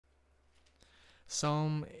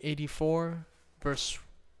Psalm 84, verse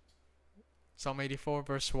Psalm 84,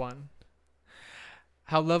 verse 1.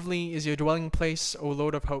 How lovely is your dwelling place, O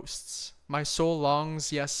Lord of hosts! My soul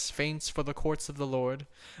longs, yes, faints for the courts of the Lord.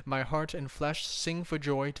 My heart and flesh sing for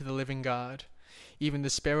joy to the living God. Even the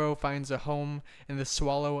sparrow finds a home, and the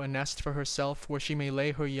swallow a nest for herself, where she may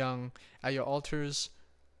lay her young, at your altars,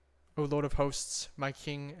 O Lord of hosts, my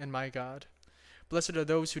King and my God. Blessed are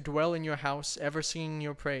those who dwell in your house, ever singing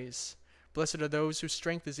your praise. Blessed are those whose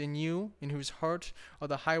strength is in you, in whose heart are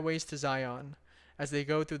the highways to Zion. As they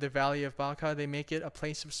go through the valley of Baca, they make it a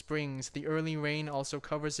place of springs. The early rain also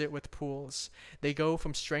covers it with pools. They go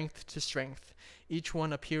from strength to strength. Each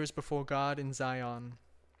one appears before God in Zion.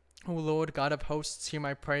 O Lord, God of hosts, hear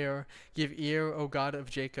my prayer. Give ear, O God of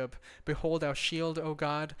Jacob. Behold our shield, O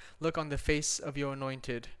God. Look on the face of your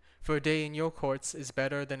anointed. For a day in your courts is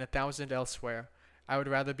better than 1,000 elsewhere. I would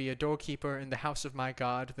rather be a doorkeeper in the house of my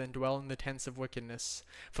God than dwell in the tents of wickedness.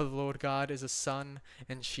 For the Lord God is a sun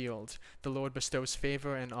and shield. The Lord bestows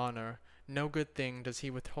favor and honor. No good thing does he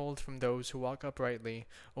withhold from those who walk uprightly.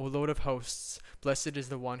 O Lord of hosts, blessed is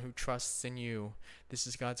the one who trusts in you. This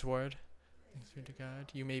is God's word. Thanks be to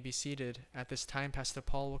God. You may be seated. At this time, Pastor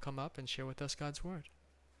Paul will come up and share with us God's word.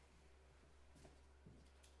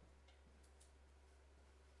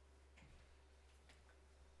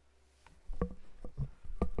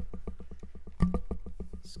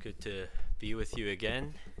 It's good to be with you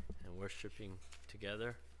again and worshiping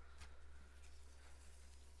together.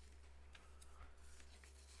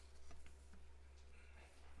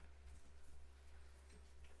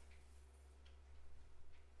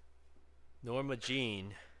 Norma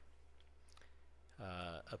Jean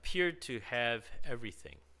appeared to have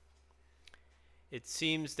everything. It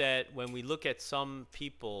seems that when we look at some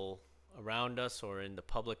people around us or in the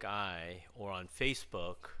public eye or on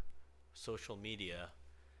Facebook, social media,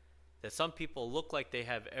 that some people look like they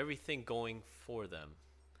have everything going for them,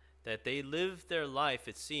 that they live their life,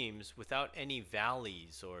 it seems, without any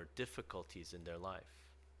valleys or difficulties in their life.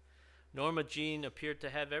 Norma Jean appeared to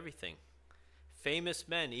have everything. Famous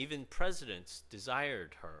men, even presidents,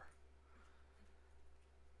 desired her.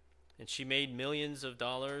 And she made millions of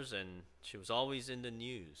dollars, and she was always in the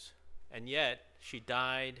news. And yet, she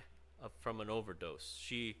died from an overdose.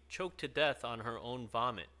 She choked to death on her own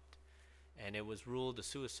vomit, and it was ruled a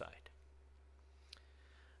suicide.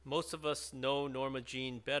 Most of us know Norma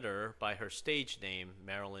Jean better by her stage name,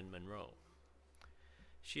 Marilyn Monroe.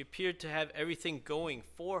 She appeared to have everything going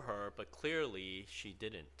for her, but clearly she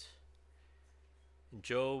didn't. In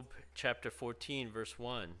Job chapter 14, verse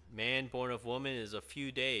 1, man born of woman is a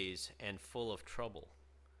few days and full of trouble.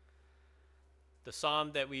 The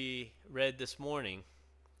psalm that we read this morning,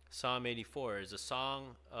 Psalm 84, is a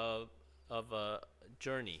song of a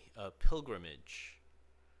journey, a pilgrimage.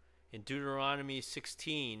 In Deuteronomy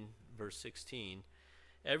 16, verse 16,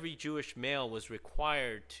 every Jewish male was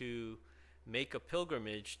required to make a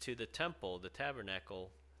pilgrimage to the temple, the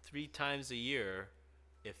tabernacle, 3 times a year,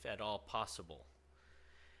 if at all possible.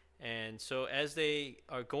 And so as they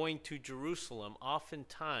are going to Jerusalem,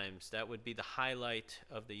 oftentimes that would be the highlight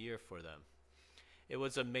of the year for them. It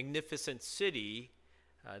was a magnificent city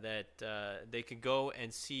that they could go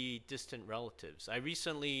and see distant relatives. I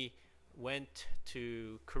recently went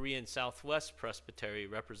to Korean Southwest Presbytery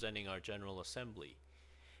representing our General Assembly.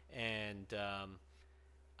 And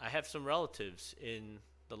I have some relatives in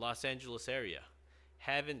the Los Angeles area.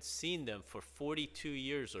 Haven't seen them for 42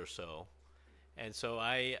 years or so. And so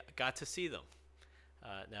I got to see them.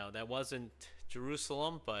 Now, that wasn't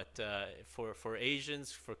Jerusalem, but for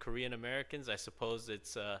Asians, for Korean Americans, I suppose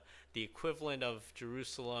it's the equivalent of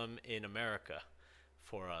Jerusalem in America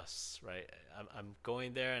for us, right? I'm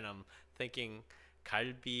going there and I'm thinking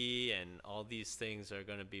kalbi and all these things are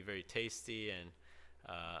going to be very tasty, and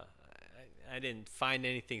I didn't find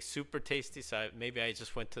anything super tasty, so maybe I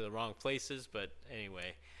just went to the wrong places, but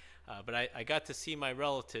anyway. But I got to see my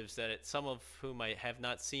relatives, some of whom I have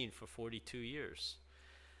not seen for 42 years.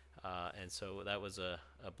 And so that was a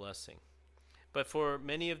blessing. But for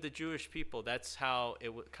many of the Jewish people, that's how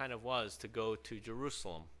it kind of was to go to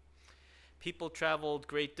Jerusalem. People traveled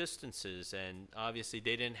great distances, and obviously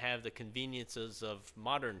they didn't have the conveniences of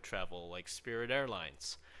modern travel like Spirit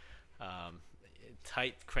Airlines.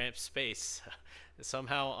 Tight, cramped space.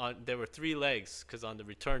 Somehow there were 3 legs, because on the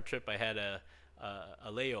return trip I had a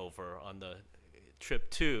layover. On the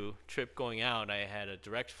trip going out, I had a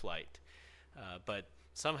direct flight. But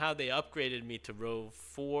somehow they upgraded me to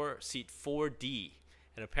seat 4D.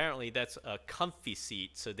 And apparently that's a comfy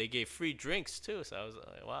seat, so they gave free drinks too. So I was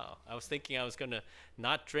like, wow. I was thinking I was going to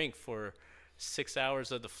not drink for 6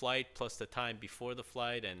 hours of the flight plus the time before the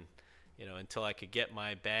flight, and until I could get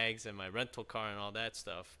my bags and my rental car and all that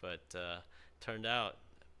stuff. But turned out,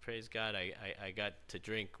 praise God, I got to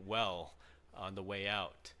drink well on the way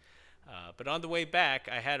out. But on the way back,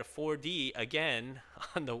 I had a 4D again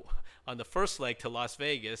on the first leg to Las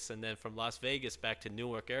Vegas, and then from Las Vegas back to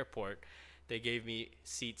Newark Airport, they gave me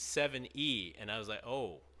seat 7E, and I was like,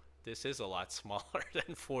 oh, this is a lot smaller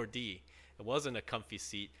than 4D. It wasn't a comfy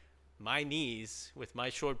seat. My knees, with my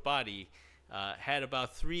short body, had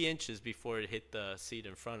about 3 inches before it hit the seat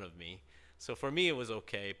in front of me. So for me, it was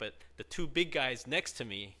okay. But the two big guys next to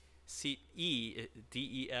me, seat E, D,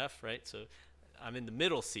 E, F, right? So I'm in the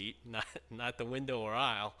middle seat, not the window or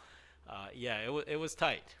aisle. Yeah, it was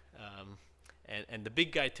tight. And the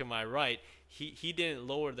big guy to my right, he didn't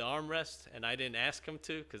lower the armrest, and I didn't ask him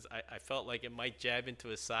to because I felt like it might jab into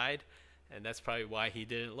his side, and that's probably why he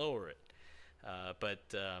didn't lower it.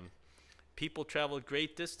 But people traveled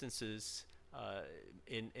great distances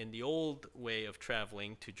in the old way of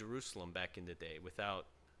traveling to Jerusalem back in the day without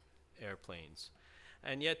airplanes.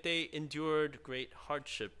 And yet they endured great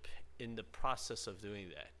hardship in the process of doing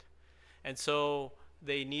that. And so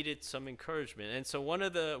they needed some encouragement. And so one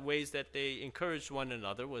of the ways that they encouraged one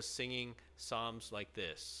another was singing psalms like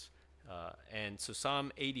this. And so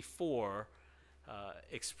Psalm 84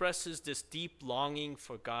 expresses this deep longing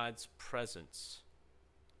for God's presence.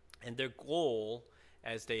 And their goal,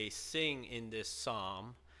 as they sing in this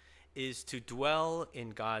psalm, is to dwell in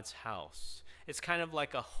God's house. It's kind of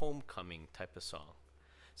like a homecoming type of song.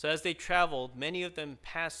 So as they traveled, many of them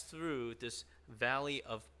passed through this valley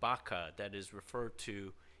of Baca that is referred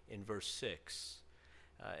to in verse 6.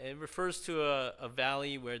 It refers to a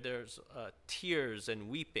valley where there's tears and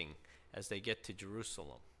weeping as they get to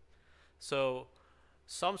Jerusalem. So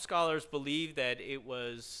some scholars believe that it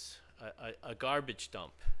was a garbage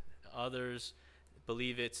dump. Others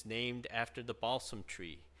believe it's named after the balsam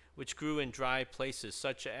tree, which grew in dry places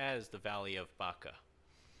such as the valley of Baca.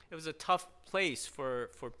 It was a tough place for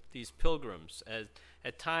these pilgrims.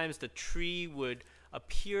 At times, the tree would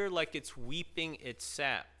appear like it's weeping its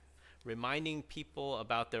sap, reminding people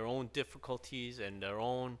about their own difficulties and their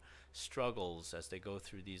own struggles as they go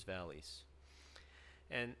through these valleys.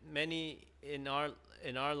 And many in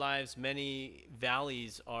our lives, many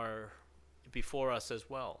valleys are before us as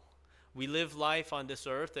well. We live life on this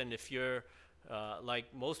earth, and if you're like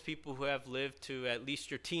most people who have lived to at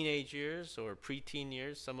least your teenage years or preteen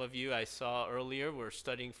years, some of you I saw earlier were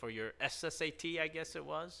studying for your SSAT, I guess it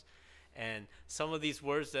was. And some of these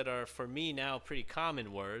words that are for me now pretty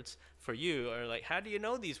common words, for you are like, how do you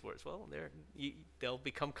know these words? Well, they'll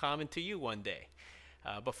become common to you one day.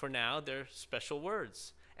 But for now, they're special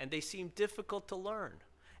words, and they seem difficult to learn.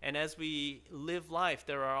 And as we live life,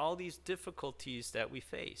 there are all these difficulties that we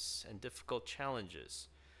face and difficult challenges,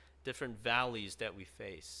 different valleys that we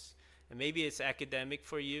face. And maybe it's academic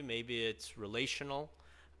for you, maybe it's relational,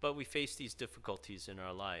 but we face these difficulties in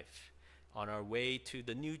our life on our way to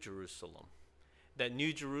the New Jerusalem. That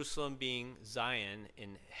New Jerusalem being Zion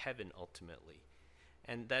in heaven ultimately.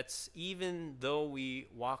 And that's even though we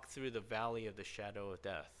walk through the valley of the shadow of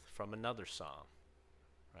death, from another psalm,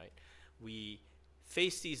 right? We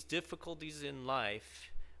face these difficulties in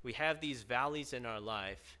life. We have these valleys in our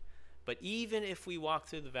life. But even if we walk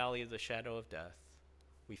through the valley of the shadow of death,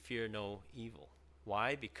 we fear no evil.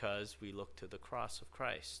 Why? Because we look to the cross of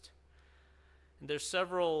Christ. And there's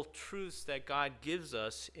several truths that God gives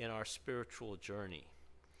us in our spiritual journey.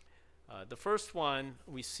 The first one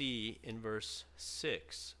we see in verse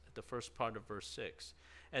 6, the first part of verse 6.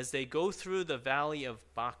 As they go through the valley of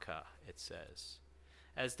Baca, it says,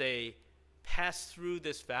 as they pass through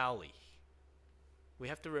this valley, we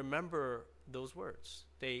have to remember those words.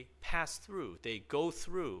 They pass through, they go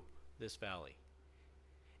through this valley.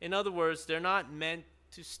 In other words, they're not meant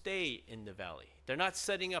to stay in the valley. They're not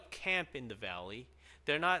setting up camp in the valley.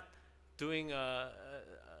 They're not doing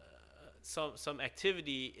some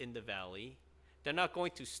activity in the valley. They're not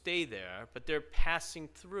going to stay there, but they're passing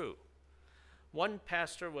through. One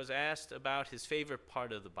pastor was asked about his favorite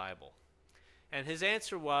part of the Bible, and his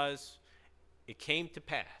answer was, it came to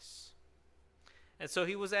pass. And so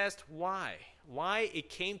he was asked why it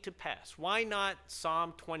came to pass. Why not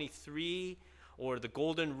Psalm 23 or the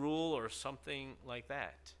Golden Rule or something like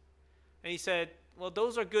that? And he said, well,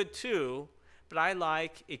 those are good too, but I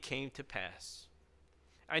like it came to pass.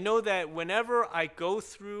 I know that whenever I go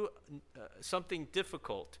through something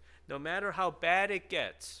difficult, no matter how bad it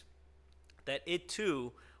gets, that it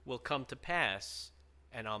too will come to pass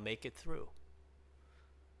and I'll make it through.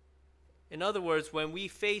 In other words, when we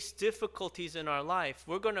face difficulties in our life,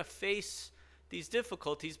 we're going to face these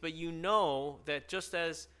difficulties, but you know that just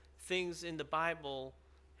as things in the Bible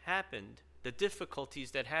happened, the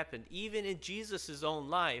difficulties that happened, even in Jesus' own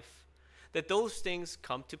life, that those things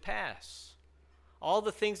come to pass. All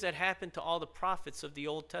the things that happened to all the prophets of the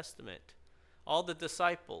Old Testament, all the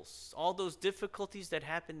disciples, all those difficulties that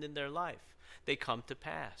happened in their life, they come to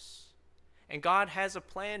pass. And God has a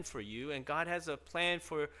plan for you, and God has a plan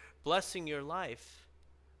for blessing your life,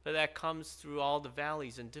 but that comes through all the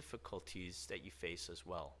valleys and difficulties that you face as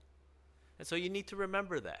well. And so you need to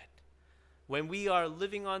remember that. When we are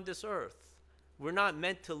living on this earth, we're not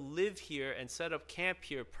meant to live here and set up camp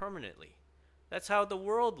here permanently. That's how the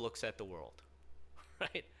world looks at the world,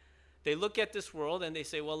 right? They look at this world and they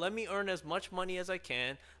say, well, let me earn as much money as I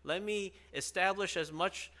can. Let me establish as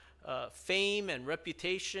much fame and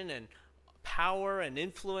reputation and power and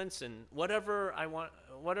influence and whatever I want,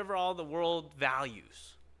 whatever all the world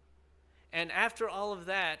values. And after all of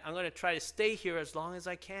that, I'm going to try to stay here as long as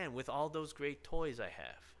I can with all those great toys I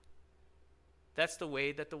have. That's the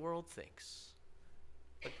way that the world thinks.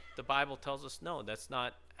 But the Bible tells us, no, that's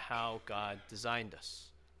not how God designed us.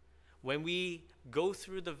 When we go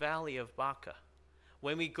through the valley of Baca,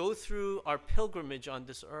 when we go through our pilgrimage on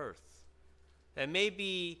this earth, that may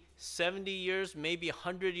be 70 years, maybe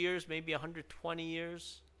 100 years, maybe 120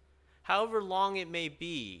 years, however long it may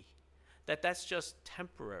be, that's just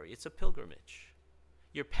temporary. It's a pilgrimage.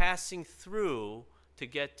 You're passing through to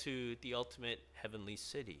get to the ultimate heavenly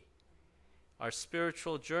city. Our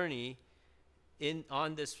spiritual journey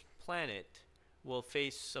on this planet will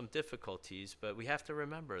face some difficulties, but we have to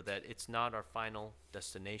remember that it's not our final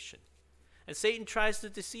destination. And Satan tries to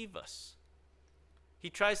deceive us. He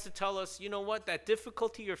tries to tell us, you know what, that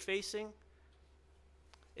difficulty you're facing,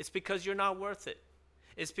 it's because you're not worth it.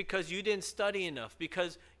 It's because you didn't study enough,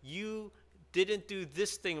 because you didn't do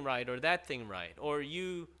this thing right or that thing right, or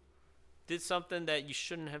you did something that you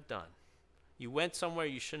shouldn't have done. You went somewhere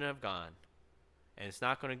you shouldn't have gone, and it's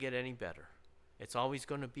not going to get any better. It's always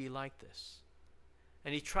going to be like this.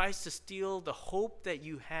 And he tries to steal the hope that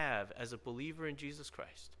you have as a believer in Jesus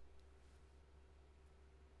Christ.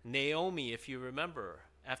 Naomi, if you remember,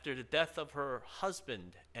 after the death of her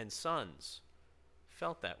husband and sons,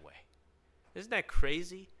 felt that way. Isn't that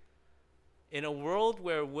crazy? In a world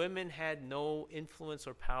where women had no influence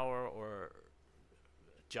or power or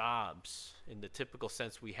jobs in the typical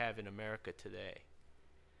sense we have in America today,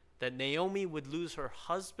 that Naomi would lose her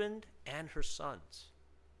husband and her sons.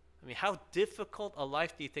 I mean, how difficult a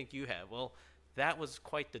life do you think you have? Well, that was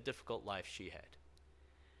quite the difficult life she had.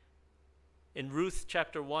 In Ruth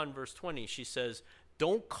chapter 1, verse 20, she says,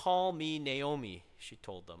 "Don't call me Naomi," she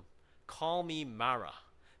told them. "Call me Mara,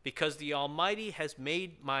 because the Almighty has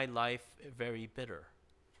made my life very bitter."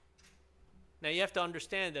 Now you have to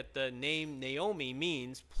understand that the name Naomi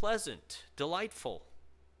means pleasant, delightful,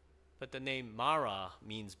 but the name Mara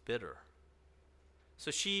means bitter.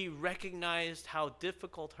 So she recognized how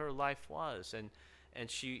difficult her life was,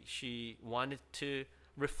 and she wanted to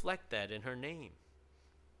reflect that in her name.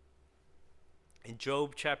 In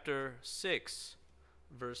Job chapter 6,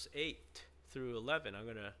 verse 8 through 11, I'm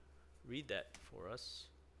going to read that for us.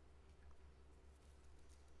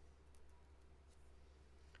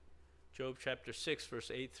 Job chapter 6, verse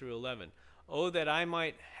 8 through 11. "Oh, that I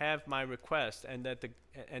might have my request, and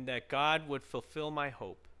that God would fulfill my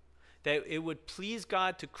hope, that it would please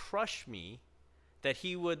God to crush me, that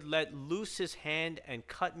he would let loose his hand and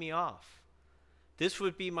cut me off. This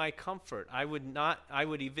would be my comfort. I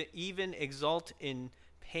would even exult in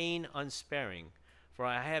pain unsparing, for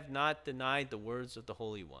I have not denied the words of the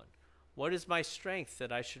Holy One. What is my strength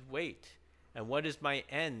that I should wait? And what is my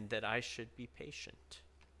end that I should be patient?"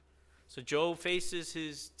 So Job faces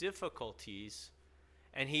his difficulties,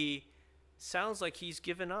 and he sounds like he's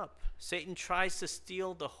given up. Satan tries to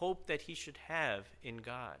steal the hope that he should have in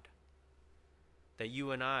God, that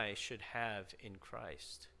you and I should have in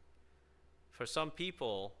Christ. For some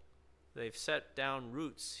people, they've set down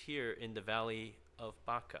roots here in the valley of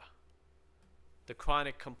Baca. The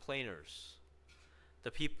chronic complainers,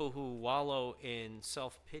 the people who wallow in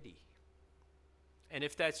self-pity. And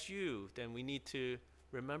if that's you, then we need to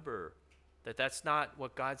remember that that's not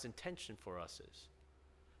what God's intention for us is,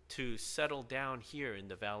 to settle down here in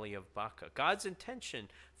the valley of Baca. God's intention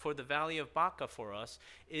for the valley of Baca for us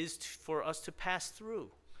is for us to pass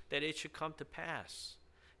through, that it should come to pass,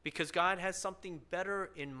 because God has something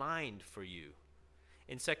better in mind for you.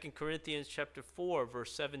 In 2 Corinthians chapter 4,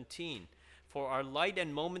 verse 17, "For our light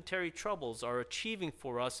and momentary troubles are achieving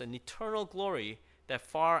for us an eternal glory that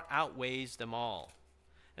far outweighs them all."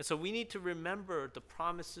 And so we need to remember the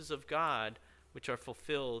promises of God which are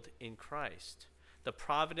fulfilled in Christ. The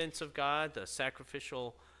providence of God, the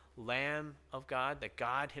sacrificial Lamb of God that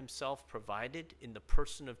God himself provided in the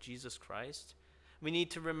person of Jesus Christ. We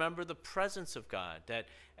need to remember the presence of God, that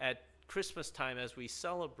at Christmas time as we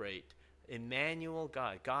celebrate Emmanuel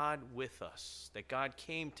God, God with us, that God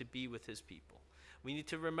came to be with his people. We need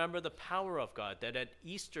to remember the power of God, that at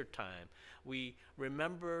Easter time we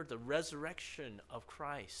remember the resurrection of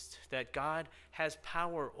Christ, that God has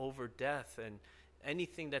power over death and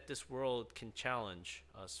anything that this world can challenge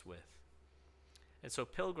us with. And so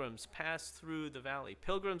pilgrims pass through the valley.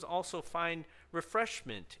 Pilgrims also find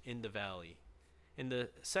refreshment in the valley. In the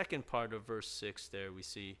second part of verse 6 there we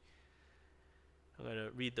see, I'm going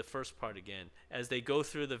to read the first part again. As they go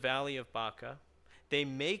through the valley of Baca, they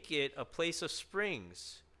make it a place of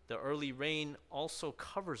springs. The early rain also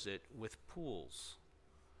covers it with pools.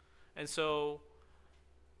 And so,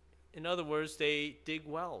 in other words, they dig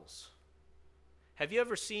wells. Have you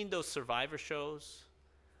ever seen those Survivor shows?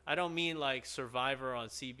 I don't mean like Survivor on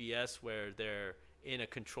CBS where they're in a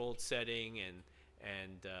controlled setting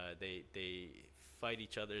and they fight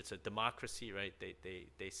each other. It's a democracy, right?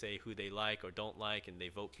 They say who they like or don't like, and they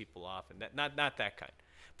vote people off, and not that kind.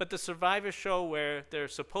 But the Survivor show where they're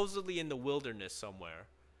supposedly in the wilderness somewhere,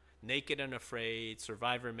 Naked and Afraid,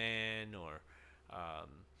 Survivor Man, or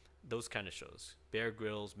those kind of shows. Bear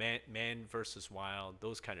Grylls, Man versus Wild,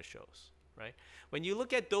 those kind of shows, right? When you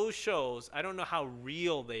look at those shows, I don't know how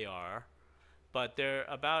real they are, but they're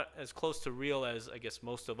about as close to real as I guess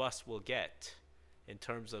most of us will get in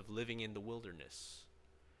terms of living in the wilderness.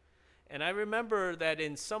 And I remember that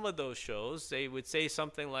in some of those shows, they would say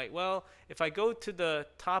something like, well, if I go to the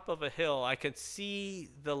top of a hill, I can see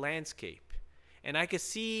the landscape. And I can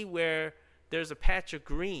see where there's a patch of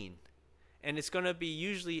green. And it's going to be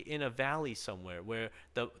usually in a valley somewhere where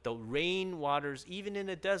the rain waters, even in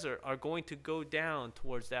a desert, are going to go down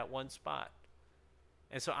towards that one spot.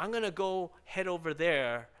 And so I'm going to go head over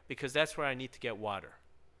there because that's where I need to get water.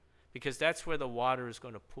 Because that's where the water is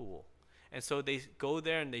going to pool. And so they go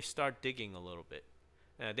there and they start digging a little bit.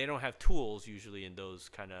 They don't have tools usually in those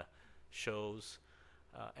kind of shows.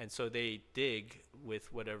 And so they dig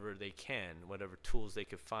with whatever they can, whatever tools they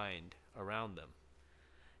could find around them.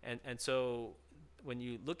 And so when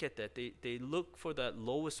you look at that, they look for that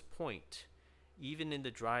lowest point, even in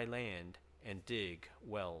the dry land, and dig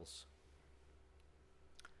wells.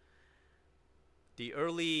 The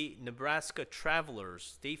early Nebraska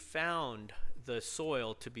travelers, they found the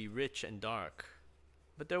soil to be rich and dark,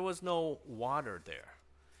 but there was no water there.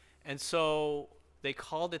 And so they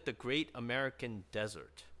called it the Great American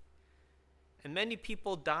Desert. And many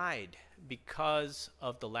people died because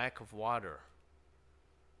of the lack of water.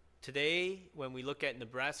 Today, when we look at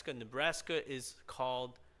Nebraska, Nebraska is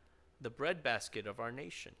called the breadbasket of our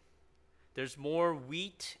nation. There's more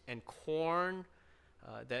wheat and corn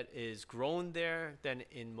that is grown there than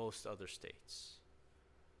in most other states.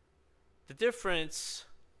 The difference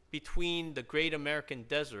between the Great American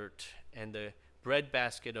Desert and the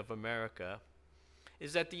breadbasket of America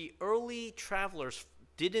is that the early travelers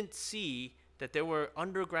didn't see that there were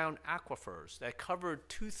underground aquifers that covered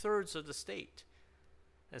 2/3 of the state.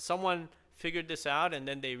 And someone figured this out, and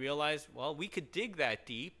then they realized, well, we could dig that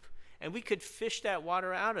deep and we could fish that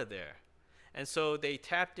water out of there. And so they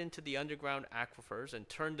tapped into the underground aquifers and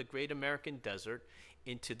turned the Great American Desert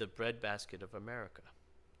into the breadbasket of America.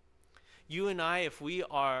 You and I, if we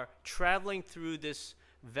are traveling through this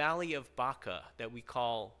valley of Baca that we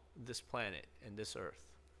call this planet and this earth,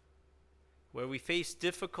 where we face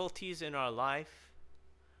difficulties in our life,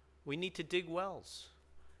 we need to dig wells.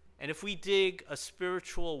 And if we dig a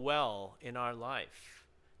spiritual well in our life,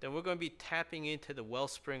 then we're going to be tapping into the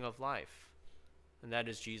wellspring of life, and that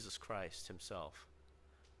is Jesus Christ himself.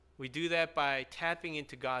 We do that by tapping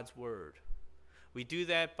into God's word. We do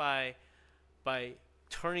that by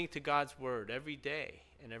turning to God's word every day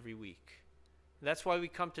and every week. And that's why we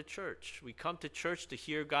come to church. We come to church to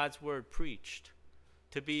hear God's word preached,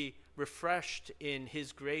 to be refreshed in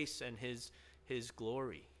his grace and his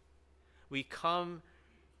glory. We come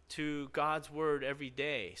to God's word every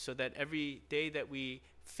day so that every day that we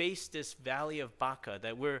face this valley of Baca,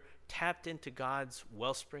 that we're tapped into God's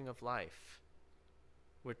wellspring of life.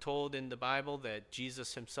 We're told in the Bible that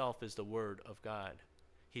Jesus himself is the word of God.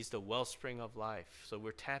 He's the wellspring of life. So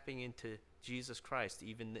we're tapping into Jesus Christ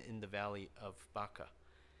even in the valley of Baca.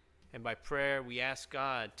 And by prayer, we ask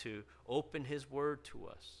God to open his word to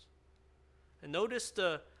us. And notice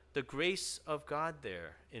the grace of God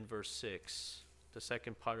there in verse 6. The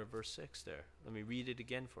second part of verse 6 there. Let me read it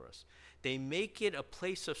again for us. They make it a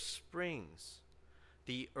place of springs.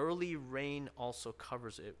 The early rain also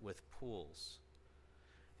covers it with pools.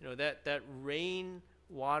 You know, that rain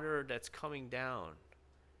water that's coming down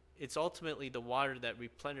it's ultimately the water that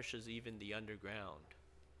replenishes even the underground.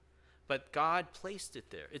 But God placed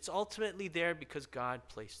it there. It's ultimately there because God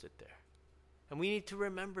placed it there. And we need to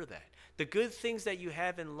remember that. The good things that you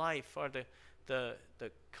have in life are the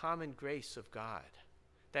common grace of God,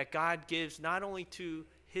 that God gives not only to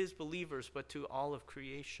his believers, but to all of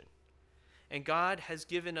creation. And God has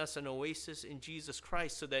given us an oasis in Jesus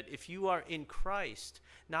Christ, so that if you are in Christ,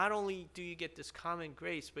 not only do you get this common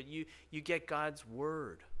grace, but you get God's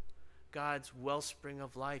word, God's wellspring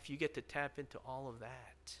of life. You get to tap into all of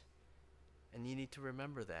that. And you need to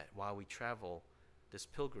remember that while we travel this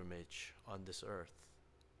pilgrimage on this earth.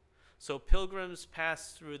 So pilgrims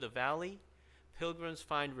pass through the valley, pilgrims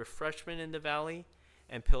find refreshment in the valley,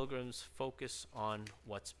 and pilgrims focus on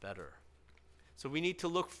what's better. So we need to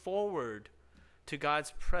look forward to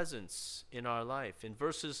God's presence in our life. In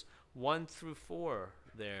verses 1 through 4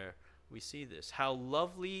 there, we see this. How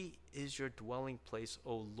lovely is your dwelling place,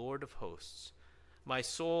 O Lord of hosts. My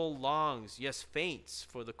soul longs, yes, faints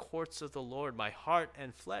for the courts of the Lord. My heart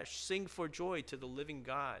and flesh sing for joy to the living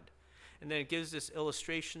God. And then it gives this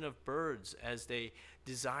illustration of birds as they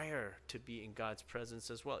desire to be in God's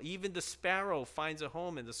presence as well. Even the sparrow finds a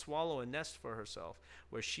home, and the swallow a nest for herself,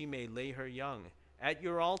 where she may lay her young. At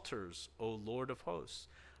your altars, O Lord of hosts,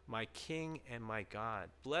 my King and my God.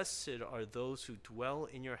 Blessed are those who dwell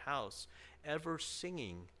in your house, ever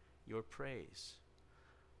singing your praise.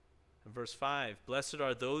 In verse 5, blessed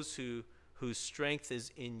are those whose strength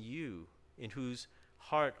is in you, in whose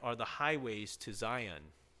heart are the highways to Zion.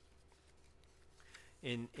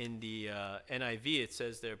 In the NIV, it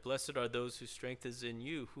says there, blessed are those whose strength is in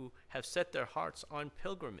you, who have set their hearts on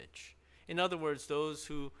pilgrimage. In other words, those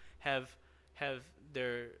who have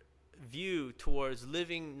their view towards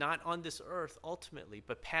living not on this earth ultimately,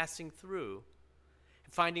 but passing through,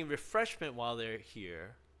 finding refreshment while they're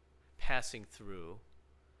here, passing through,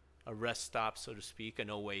 a rest stop, so to speak, an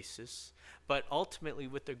oasis, but ultimately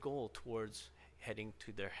with their goal towards heading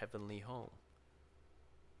to their heavenly home.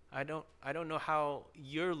 I don't know how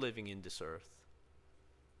you're living in this earth.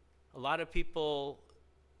 A lot of people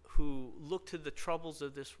who look to the troubles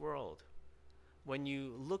of this world, when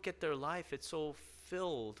you look at their life, it's so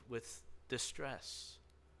filled with distress.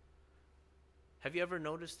 Have you ever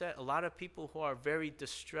noticed that? A lot of people who are very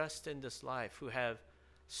distressed in this life, who have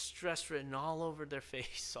stress written all over their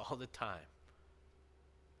face all the time,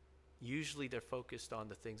 usually they're focused on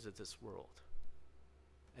the things of this world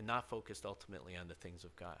and not focused ultimately on the things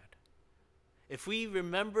of God. If we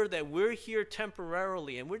remember that we're here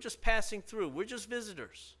temporarily and we're just passing through, we're just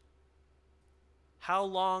visitors, how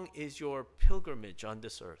long is your pilgrimage on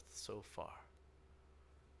this earth so far?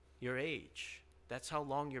 Your age. That's how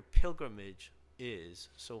long your pilgrimage is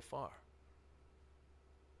so far.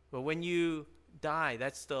 But when you die,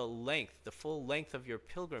 that's the length, the full length of your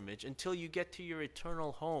pilgrimage until you get to your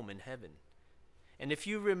eternal home in heaven. And if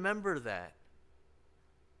you remember that,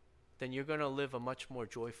 then you're going to live a much more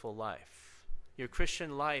joyful life. Your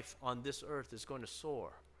Christian life on this earth is going to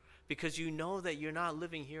soar, because you know that you're not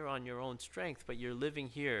living here on your own strength, but you're living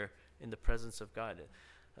here in the presence of God.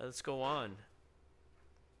 Let's go on.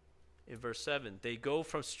 In verse 7, they go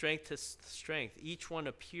from strength to strength. Each one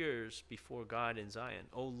appears before God in Zion.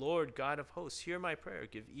 O Lord, God of hosts, hear my prayer.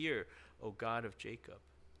 Give ear, O God of Jacob.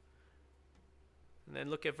 And then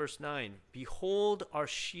look at verse 9. Behold our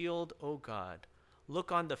shield, O God.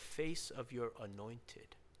 Look on the face of your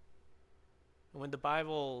anointed. And when the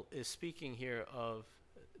Bible is speaking here of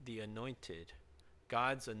the anointed,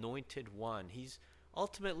 God's anointed one, he's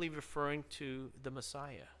ultimately referring to the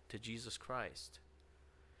Messiah, to Jesus Christ.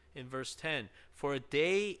 In verse 10, for a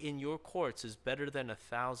day in your courts is better than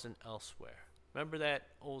 1,000 elsewhere. Remember that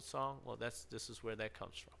old song? Well, this is where that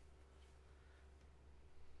comes from.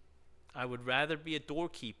 I would rather be a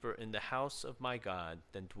doorkeeper in the house of my God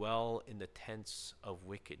than dwell in the tents of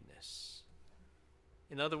wickedness.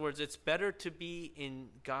 In other words, it's better to be in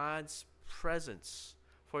God's presence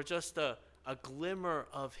for just a glimmer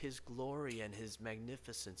of his glory and his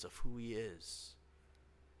magnificence of who he is.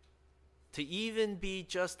 To even be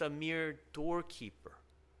just a mere doorkeeper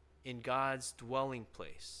in God's dwelling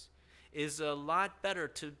place is a lot better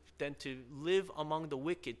than to live among the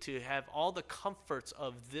wicked, to have all the comforts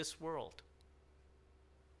of this world.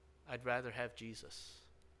 I'd rather have Jesus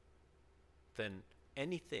than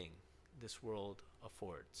anything this world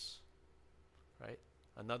affords. Right?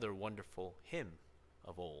 Another wonderful hymn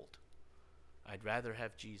of old. I'd rather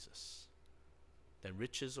have Jesus than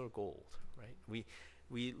riches or gold. Right?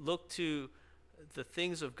 We look to the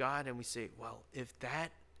things of God and we say, well, if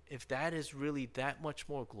that is really that much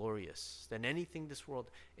more glorious than anything this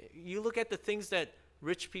world, you look at the things that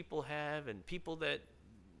rich people have and people that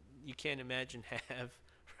you can't imagine have,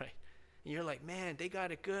 right? And you're like, man, they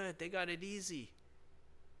got it good, they got it easy.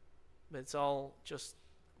 But it's all just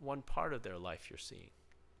one part of their life you're seeing.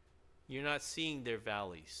 You're not seeing their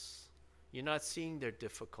valleys. You're not seeing their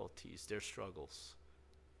difficulties, their struggles.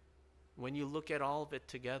 When you look at all of it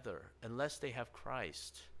together, unless they have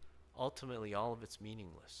Christ, ultimately all of it's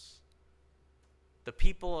meaningless. The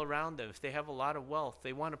people around them, if they have a lot of wealth,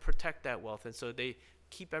 they want to protect that wealth, and so they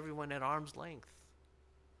keep everyone at arm's length.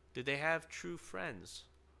 Do they have true friends?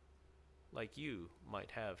 Like you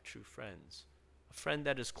might have true friends. A friend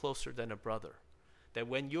that is closer than a brother. That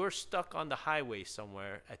when you're stuck on the highway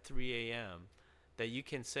somewhere at 3 a.m., that you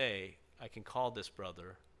can say, I can call this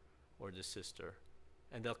brother or this sister,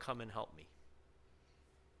 and they'll come and help me.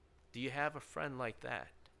 Do you have a friend like that?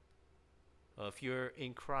 Well, if you're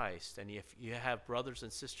in Christ, and if you have brothers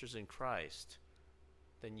and sisters in Christ,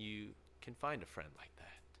 then you can find a friend like that.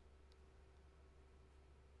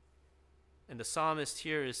 And the psalmist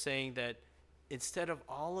here is saying that instead of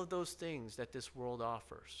all of those things that this world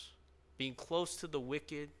offers, being close to the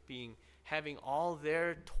wicked, having all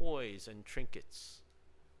their toys and trinkets,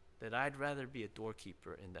 that I'd rather be a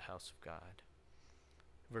doorkeeper in the house of God.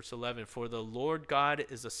 Verse 11, for the Lord God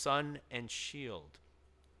is a sun and shield.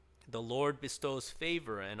 The Lord bestows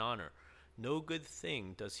favor and honor. No good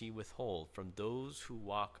thing does he withhold from those who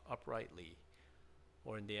walk uprightly,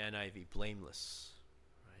 or in the NIV, blameless.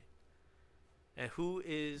 Right? And who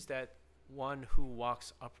is that one who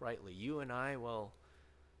walks uprightly? You and I, well,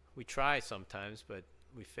 we try sometimes, but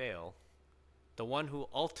we fail. The one who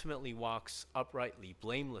ultimately walks uprightly,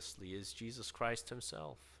 blamelessly, is Jesus Christ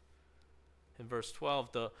himself. In verse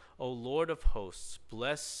 12, O Lord of hosts,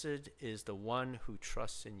 blessed is the one who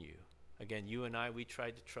trusts in you. Again, you and I, we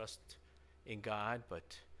try to trust in God,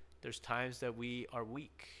 but there's times that we are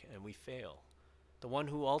weak and we fail. The one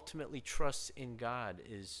who ultimately trusts in God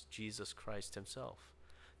is Jesus Christ himself,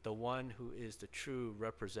 the one who is the true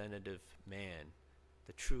representative man,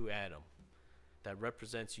 the true Adam, that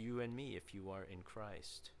represents you and me if you are in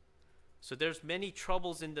Christ. So there's many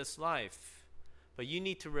troubles in this life, but you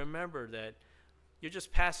need to remember that you're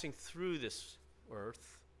just passing through this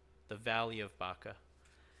earth, the valley of Baca,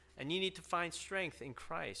 and you need to find strength in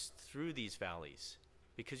Christ through these valleys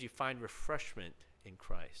because you find refreshment in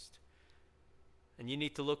Christ. And you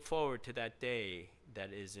need to look forward to that day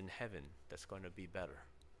that is in heaven that's going to be better.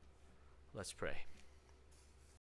 Let's pray.